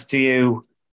how on earth do you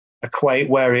equate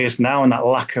where he is now and that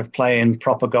lack of playing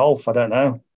proper golf? I don't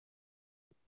know.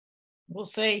 We'll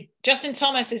see. Justin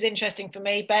Thomas is interesting for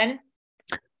me, Ben.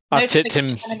 I've tipped him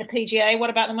in the PGA. What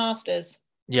about the Masters?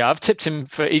 Yeah, I've tipped him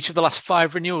for each of the last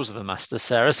 5 renewals of the Masters,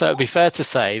 Sarah. So it'd be fair to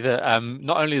say that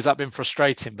not only has that been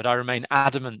frustrating, but I remain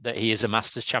adamant that he is a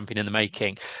Masters champion in the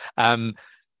making.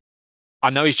 I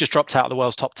know he's just dropped out of the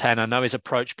world's top 10. I know his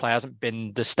approach play hasn't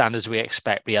been the standards we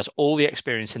expect, but he has all the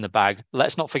experience in the bag.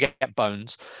 Let's not forget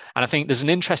Bones. And I think there's an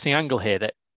interesting angle here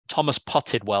that Thomas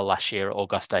putted well last year at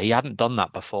Augusta. He hadn't done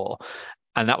that before.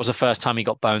 And that was the first time he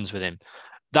got Bones with him.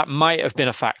 That might have been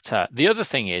a factor. The other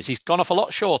thing is he's gone off a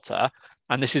lot shorter.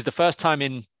 And this is the first time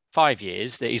in 5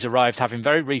 years that he's arrived having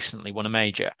very recently won a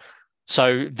major.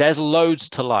 So there's loads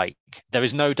to like. There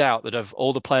is no doubt that of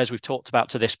all the players we've talked about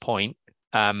to this point,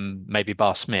 maybe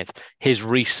bar Smith, his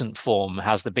recent form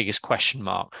has the biggest question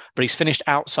mark. But he's finished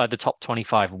outside the top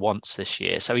 25 once this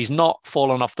year. So he's not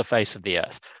fallen off the face of the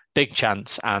earth. Big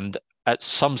chance. And at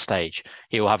some stage,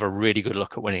 he will have a really good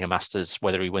look at winning a Masters,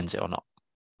 whether he wins it or not.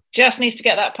 Just needs to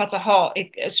get that putter hot.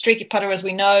 A streaky putter, as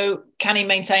we know. Can he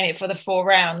maintain it for the 4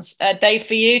 rounds? Dave,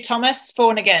 for you, Thomas, for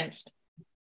and against?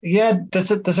 Yeah,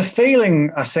 there's a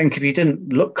feeling, I think, if you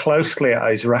didn't look closely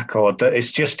at his record, that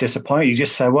it's just disappointing. You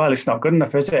just say, well, it's not good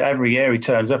enough, is it? Every year he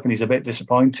turns up and he's a bit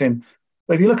disappointing.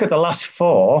 But if you look at the last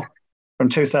 4 from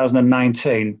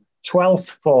 2019,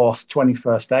 12th, 4th,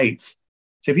 21st, 8th.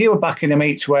 So if you were backing him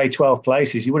each way 12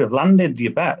 places, you would have landed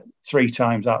your bet 3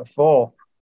 times out of 4.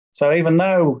 So even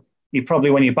though you probably,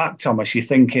 when you back Thomas, you're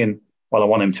thinking, well, I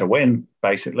want him to win,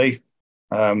 basically.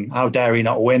 How dare he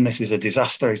not win? This is a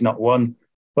disaster. He's not won.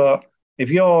 But if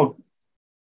you're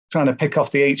trying to pick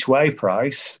off the each way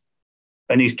price,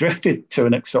 and he's drifted to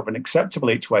an sort of an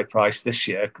acceptable each way price this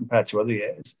year compared to other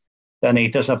years, then he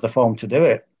does have the form to do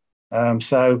it.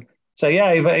 So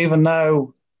yeah, even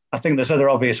though I think there's other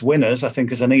obvious winners, I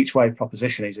think as an each way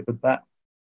proposition, he's a good bet.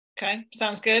 Okay,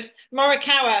 sounds good.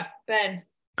 Morikawa, Ben.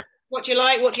 What do you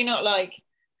like? What do you not like?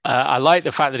 I like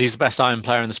the fact that he's the best iron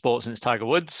player in the sport since Tiger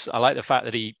Woods. I like the fact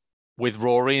that he, with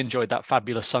Rory, enjoyed that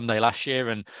fabulous Sunday last year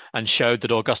and showed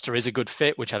that Augusta is a good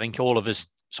fit, which I think all of us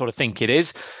sort of think it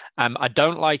is. I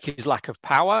don't like his lack of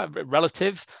power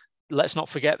relative. Let's not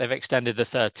forget they've extended the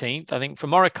 13th. I think for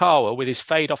Morikawa, with his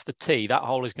fade off the tee, that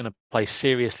hole is going to play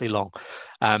seriously long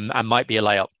and might be a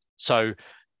layup. So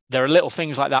there are little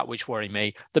things like that which worry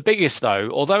me. The biggest, though,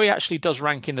 although he actually does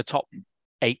rank in the top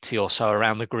 80 or so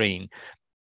around the green,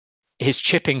 his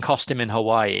chipping cost him in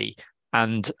Hawaii.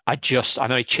 And I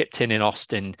know he chipped in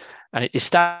Austin, and his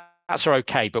stats are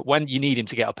okay. But when you need him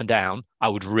to get up and down, I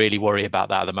would really worry about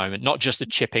that at the moment. Not just the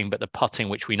chipping, but the putting,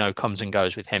 which we know comes and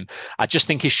goes with him. I just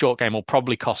think his short game will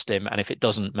probably cost him. And if it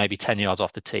doesn't, maybe 10 yards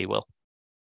off the tee will.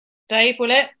 Dave, will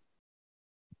it?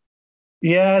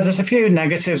 Yeah, there's a few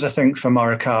negatives, I think, for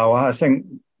Morikawa. I think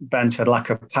Ben said lack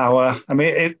of power. I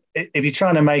mean, if you're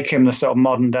trying to make him the sort of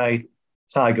modern day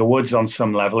Tiger Woods on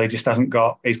some level, he's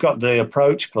got the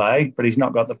approach play, but he's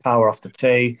not got the power off the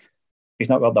tee. He's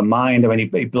not got the mind. I mean,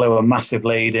 he blew a massive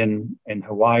lead in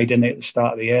Hawaii, didn't he, at the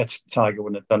start of the year? Tiger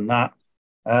wouldn't have done that.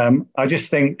 I just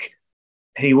think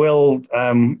he will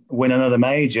win another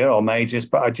major or majors,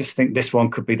 but I just think this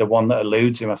one could be the one that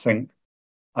eludes him.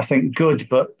 I think good,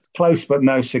 but close, but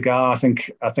no cigar. I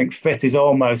think fit is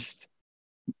almost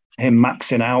him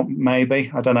maxing out,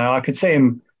 maybe. I don't know. I could see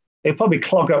him. He'll probably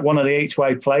clog up one of the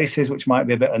each-way places, which might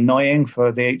be a bit annoying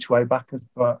for the each-way backers,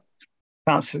 but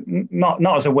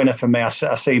not as a winner for me. I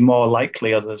see more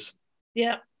likely others.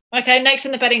 Yeah. Okay, next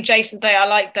in the betting, Jason Day. I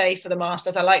like Day for the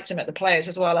Masters. I liked him at the Players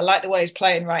as well. I like the way he's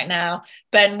playing right now.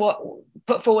 Ben,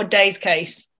 put forward Day's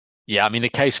case? Yeah, I mean, the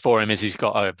case for him is he's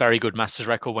got a very good Masters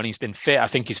record when he's been fit. I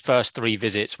think his first 3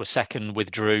 visits were second,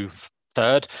 withdrew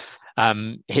third.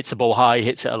 Hits the ball high,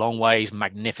 hits it a long way. He's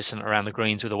magnificent around the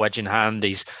greens with a wedge in hand.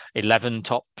 He's 11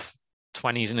 top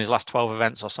 20s in his last 12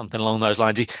 events or something along those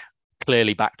lines. He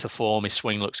clearly back to form. His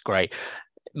swing looks great.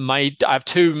 I have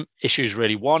two issues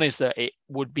really. One is that it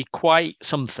would be quite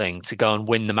something to go and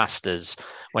win the Masters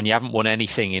when you haven't won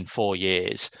anything in 4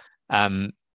 years.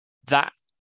 That,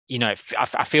 you know,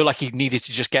 I feel like he needed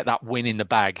to just get that win in the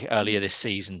bag earlier this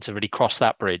season to really cross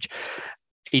that bridge.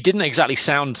 He didn't exactly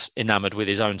sound enamored with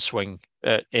his own swing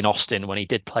in Austin when he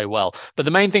did play well. But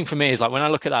the main thing for me is, like, when I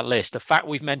look at that list, the fact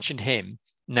we've mentioned him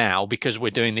now, because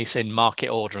we're doing this in market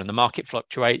order and the market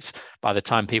fluctuates, by the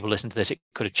time people listen to this, it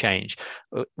could have changed.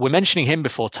 We're mentioning him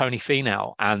before Tony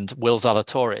Finau and Will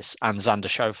Zalatoris and Xander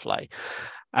Schauffele,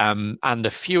 and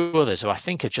a few others who I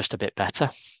think are just a bit better.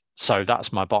 So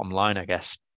that's my bottom line, I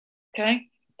guess. Okay.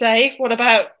 Dave, what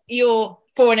about your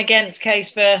for and against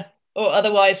case for, or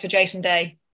otherwise, for Jason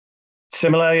Day?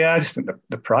 Similar, yeah. I just think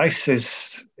the price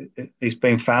he's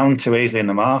been found too easily in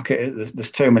the market.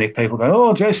 There's too many people going,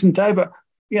 oh, Jason Day, but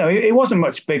you know, he wasn't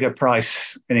much bigger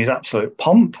price in his absolute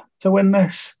pomp to win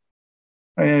this.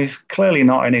 I mean, he's clearly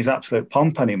not in his absolute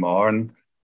pomp anymore. And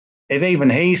if even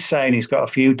he's saying he's got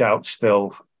a few doubts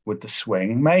still with the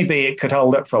swing, maybe it could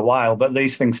hold up for a while, but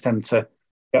these things tend to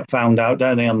get found out,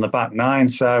 don't they, on the back nine?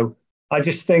 So I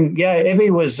just think, yeah, if he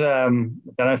was, I don't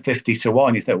know, 50 to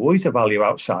 1, you think, well, he's a value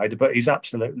outsider, but he's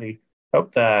absolutely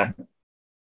up there,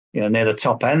 you know, near the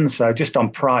top end. So just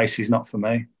on price, he's not for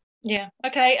me. Yeah.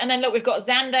 Okay. And then look, we've got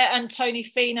Xander and Tony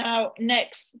Finau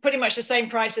next, pretty much the same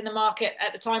price in the market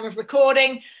at the time of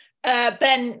recording.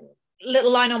 Ben,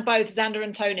 little line on both Xander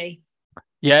and Tony.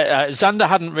 Yeah, Xander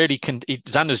hadn't really.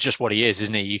 Xander's just what he is,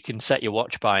 isn't he? You can set your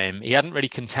watch by him. He hadn't really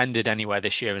contended anywhere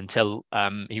this year until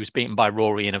he was beaten by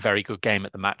Rory in a very good game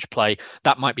at the match play.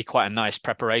 That might be quite a nice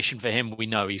preparation for him. We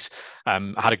know he's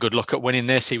had a good look at winning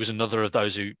this. He was another of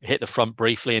those who hit the front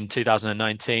briefly in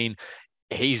 2019.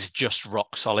 He's just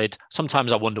rock solid.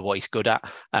 Sometimes I wonder what he's good at.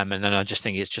 And then I just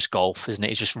think it's just golf, isn't it?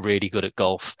 He's just really good at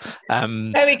golf.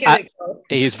 Very good at golf.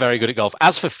 He is very good at golf.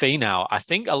 As for Finau, I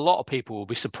think a lot of people will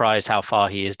be surprised how far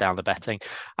he is down the betting.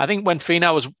 I think when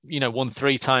Finau was, you know, won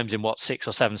 3 times in 6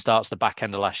 or 7 starts the back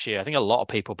end of last year, I think a lot of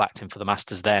people backed him for the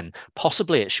Masters then,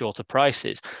 possibly at shorter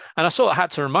prices. And I sort of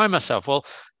had to remind myself, well,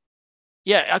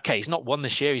 yeah, okay, he's not won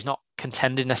this year. He's not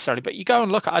contended necessarily, but you go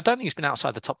and look, I don't think he's been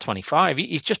outside the top 25.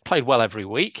 He's just played well every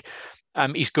week.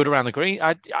 He's good around the green.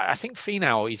 I think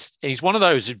Finau, he's one of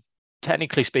those who,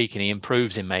 technically speaking, he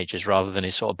improves in majors rather than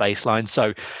his sort of baseline.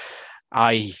 So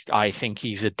I think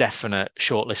he's a definite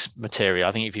shortlist material.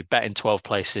 I think if you bet in 12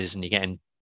 places and you're getting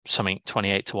something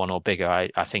 28 to 1 or bigger,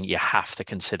 I think you have to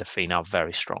consider Finau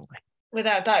very strongly.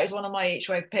 Without doubt, is one of my each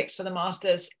way picks for the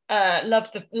Masters.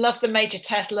 Loves the major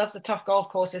test, loves the tough golf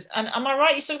courses. And am I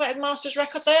right? You talk about his Masters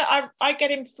record there. I get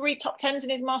him 3 top 10s in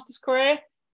his Masters career.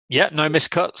 Yeah, no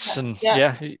miscuts, and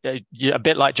yeah, a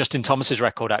bit like Justin Thomas's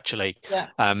record actually. Yeah.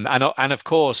 And of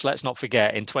course, let's not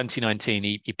forget, in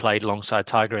 2019 he played alongside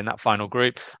Tiger in that final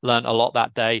group. Learned a lot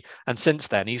that day, and since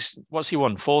then what's he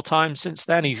won 4 times since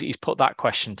then? He's put that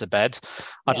question to bed.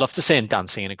 I'd love to see him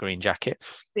dancing in a green jacket.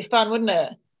 Be fun, wouldn't it?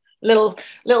 Little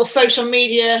social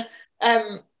media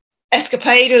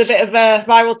escapade with a bit of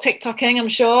viral TikToking, I'm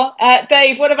sure.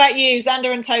 Dave, what about you,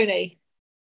 Xander and Tony?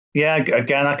 Yeah,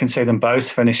 again, I can see them both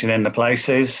finishing in the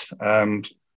places.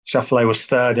 Schauffele was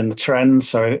 3rd in the trend,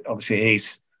 so obviously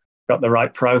he's got the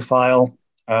right profile.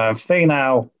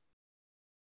 Finau,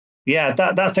 yeah,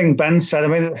 that thing Ben said, I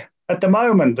mean, at the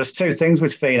moment, there's 2 things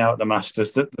with Finau at the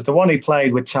Masters. There's the one he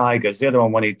played with Tigers, the other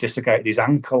one when he dislocated his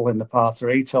ankle in the par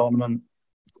 3 tournament.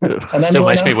 And then still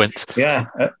makes me wince. Yeah,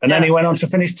 and then he went on to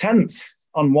finish 10th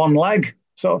on one leg,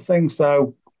 sort of thing.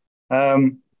 So,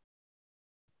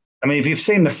 I mean, if you've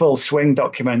seen the full swing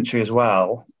documentary as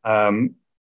well, I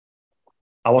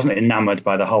wasn't enamoured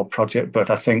by the whole project,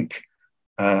 but I think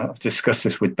I've discussed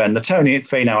this with Ben. The Tony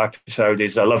Finau episode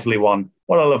is a lovely one.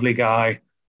 What a lovely guy!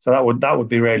 So that would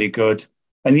be really good.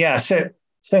 And yeah,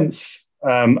 since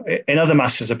in other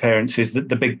Masters appearances,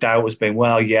 the big doubt has been,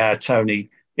 well, yeah,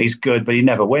 Tony. He's good, but he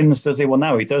never wins, does he? Well,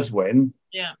 now he does win.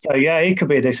 Yeah. So, yeah, he could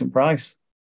be a decent price.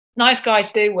 Nice guys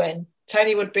do win.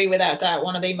 Tony would be, without doubt,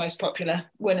 one of the most popular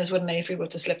winners, wouldn't he, if he were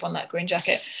to slip on that green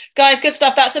jacket? Guys, good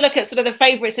stuff. That's a look at sort of the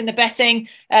favourites in the betting,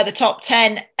 the top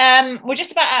 10. We're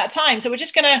just about out of time, so we're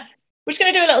just gonna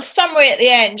do a little summary at the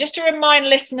end, just to remind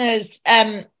listeners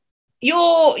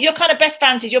your kind of best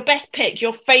fancies, your best pick,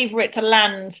 your favourite to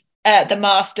land the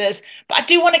Masters. But I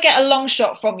do want to get a long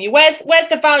shot from you. Where's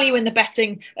the value in the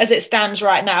betting as it stands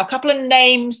right now? A couple of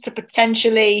names to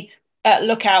potentially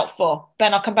look out for.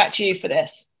 Ben, I'll come back to you for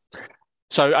this.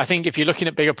 So I think if you're looking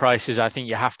at bigger prices, I think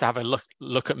you have to have a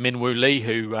look at Min Woo Lee,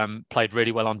 who played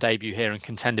really well on debut here and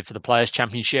contended for the Players'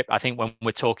 Championship. I think when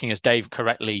we're talking, as Dave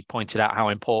correctly pointed out, how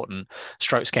important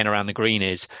strokes gain around the green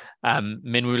is,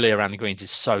 Min Woo Lee around the greens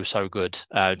is so good,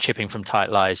 chipping from tight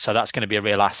lies. So that's going to be a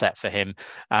real asset for him.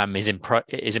 His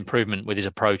improvement with his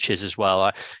approaches as well.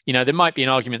 There might be an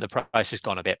argument the price has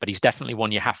gone a bit, but he's definitely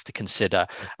one you have to consider.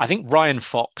 I think Ryan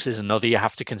Fox is another you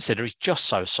have to consider. He's just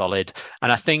so solid, and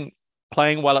I think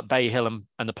playing well at Bay Hill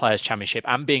and the Players' Championship,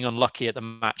 and being unlucky at the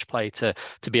match play to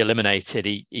be eliminated,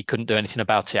 he couldn't do anything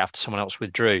about it after someone else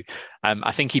withdrew.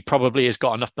 I think he probably has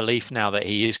got enough belief now that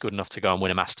he is good enough to go and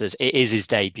win a Masters. It is his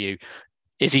debut.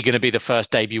 Is he going to be the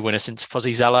first debut winner since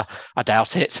Fuzzy Zeller? I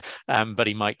doubt it, but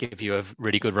he might give you a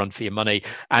really good run for your money.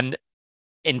 And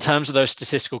in terms of those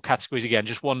statistical categories, again,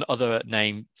 just one other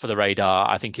name for the radar,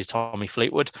 I think, is Tommy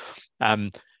Fleetwood.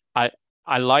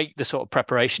 I like the sort of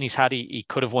preparation he's had. He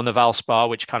could have won the Valspar,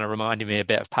 which kind of reminded me a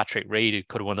bit of Patrick Reed, who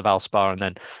could have won the Valspar and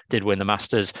then did win the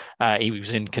Masters. He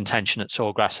was in contention at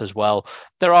Sawgrass as well.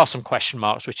 There are some question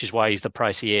marks, which is why he's the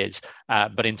price he is.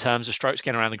 But in terms of strokes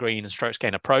gain around the green and strokes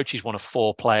gain approach, he's one of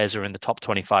 4 players who are in the top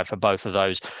 25 for both of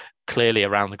those. Clearly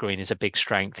around the green is a big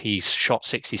strength. He's shot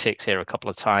 66 here a couple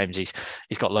of times. He's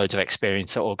got loads of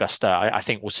experience at Augusta. I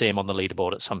think we'll see him on the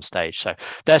leaderboard at some stage. So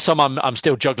there's some I'm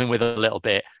still juggling with a little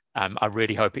bit. I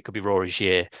really hope it could be Rory's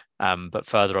year, but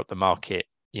further up the market,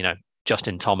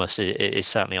 Justin Thomas is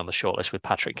certainly on the shortlist with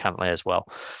Patrick Cantlay as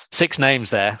well. 6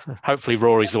 names there. Hopefully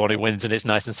Rory's the one who wins, and it's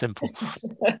nice and simple.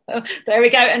 There we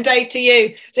go. And Dave, to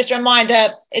you, just a reminder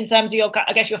in terms of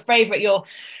your favourite, your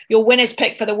winners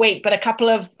pick for the week, but a couple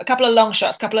of long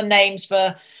shots, a couple of names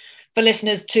for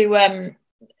listeners to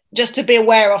just to be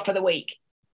aware of for the week.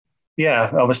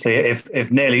 Yeah, obviously,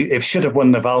 if should have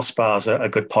won the Valspar's a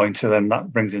good pointer, then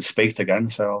that brings in Spieth again.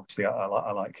 So obviously,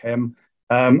 I like him.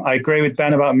 I agree with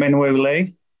Ben about Min Woo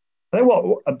Lee. I think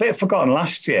what a bit forgotten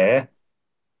last year,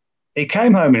 he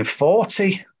came home in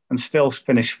 40 and still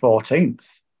finished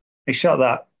 14th. He shot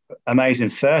that amazing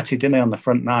 30, didn't he, on the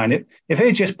front 9? If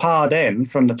he just parred in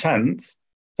from the 10th,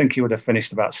 I think he would have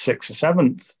finished about 6th or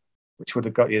 7th, which would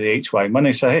have got you the each way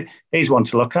money. So he's one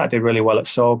to look at. Did really well at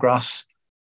Sawgrass.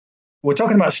 We're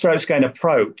talking about strokes gain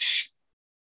approach.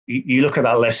 You look at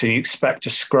that list and you expect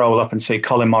to scroll up and see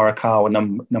Colin Morikawa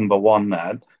number 1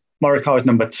 there. Morikawa's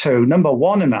number 2. Number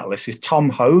 1 in that list is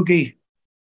Tom Hoagie.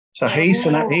 So he's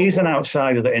an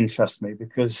outsider that interests me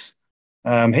because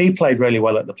he played really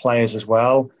well at the Players as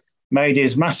well. Made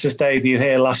his Masters debut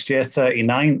here last year,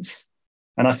 39th.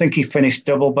 And I think he finished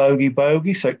double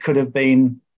bogey. So it could have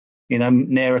been,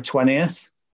 near a 20th.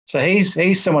 So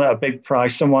he's someone at a big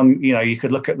price, someone, you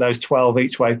could look at those 12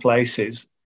 each way places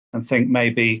and think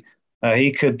maybe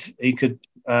he could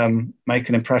make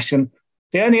an impression.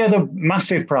 The only other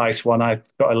massive price one I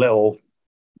got a little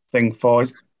thing for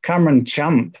is Cameron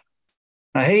Champ.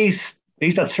 Now he's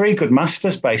had 3 good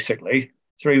Masters, basically,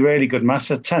 3 really good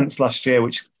Masters, 10th last year,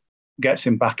 which gets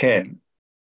him back in.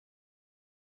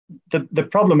 The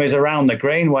problem is around the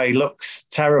green where he looks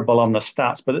terrible on the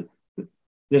stats, but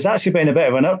there's actually been a bit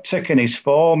of an uptick in his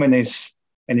form, in his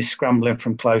scrambling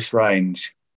from close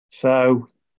range. So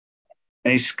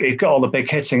he's got all the big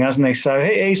hitting, hasn't he? So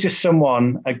he's just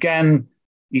someone, again,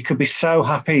 you could be so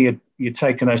happy you're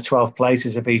taking those 12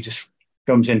 places if he just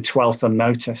comes in 12th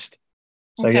unnoticed.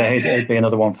 So okay. Yeah, he'd be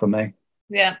another one for me.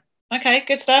 Yeah. Okay,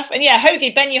 good stuff. And yeah,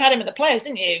 Hoagie, Ben, you had him at the Players,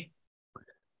 didn't you?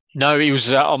 No, he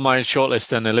was on my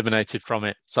shortlist and eliminated from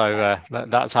it. So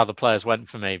that's how the Players went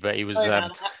for me. But he was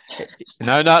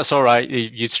no, it's all right.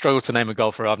 You'd struggle to name a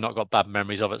golfer I've not got bad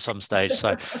memories of at some stage.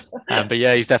 So, but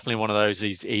yeah, he's definitely one of those.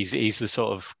 He's the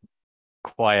sort of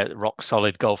quiet, rock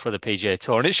solid golfer of the PGA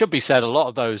Tour. And it should be said, a lot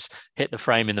of those hit the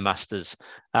frame in the Masters.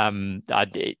 I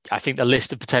think the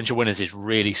list of potential winners is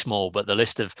really small, but the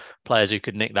list of players who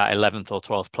could nick that 11th or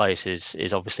 12th place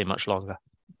is obviously much longer.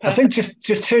 I think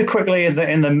just too quickly in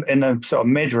the sort of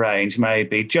mid range,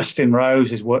 maybe Justin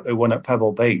Rose who won at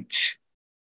Pebble Beach.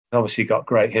 Obviously got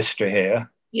great history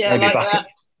here. Yeah,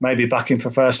 maybe backing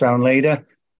for first round leader.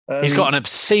 He's got an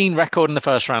obscene record in the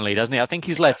first round lead, hasn't he? I think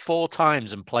he's led 4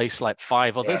 times and placed like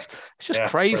 5 others. Yeah. It's just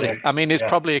crazy. Brilliant. I mean, it's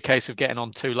probably a case of getting on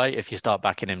too late if you start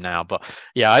backing him now. But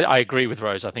yeah, I agree with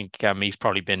Rose. I think he's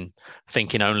probably been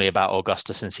thinking only about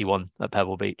Augusta since he won at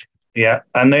Pebble Beach. Yeah,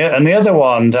 and the other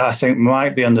one that I think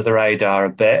might be under the radar a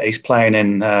bit, he's playing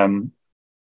in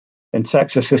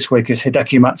Texas this week, is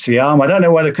Hideki Matsuyama. I don't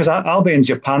know whether, because I'll be in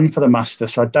Japan for the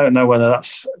Masters, so I don't know whether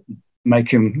that's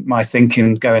making my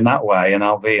thinking going that way, and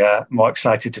I'll be more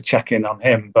excited to check in on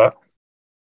him. But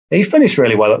he finished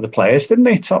really well at the Players, didn't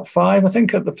he? Top 5, I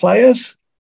think, at the Players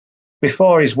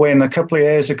before his win a couple of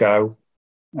years ago.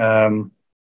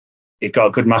 You've got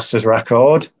a good Masters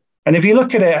record. And if you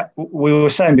look at it, we were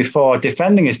saying before,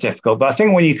 defending is difficult. But I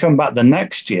think when you come back the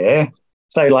next year,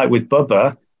 say like with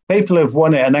Bubba, people who've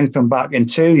won it and then come back in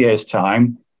 2 years'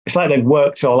 time, it's like they've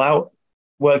worked it out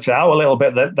a little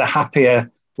bit, that they're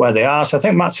happier where they are. So I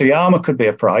think Matsuyama could be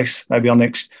a price, maybe on the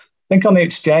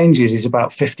exchanges he's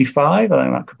about 55. I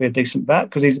think that could be a decent bet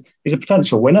because he's a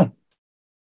potential winner.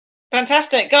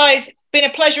 Fantastic, guys. Been a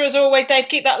pleasure as always, Dave.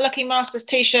 Keep that Lucky Masters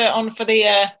t-shirt on for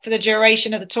the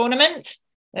duration of the tournament.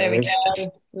 There we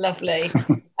go. Lovely.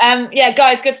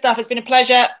 Guys, good stuff. It's been a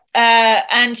pleasure.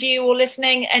 And you all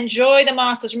listening, enjoy the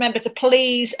Masters. Remember to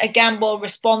please gamble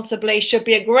responsibly. Should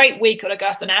be a great week at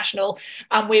Augusta National.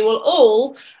 And we will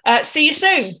all see you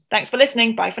soon. Thanks for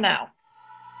listening. Bye for now.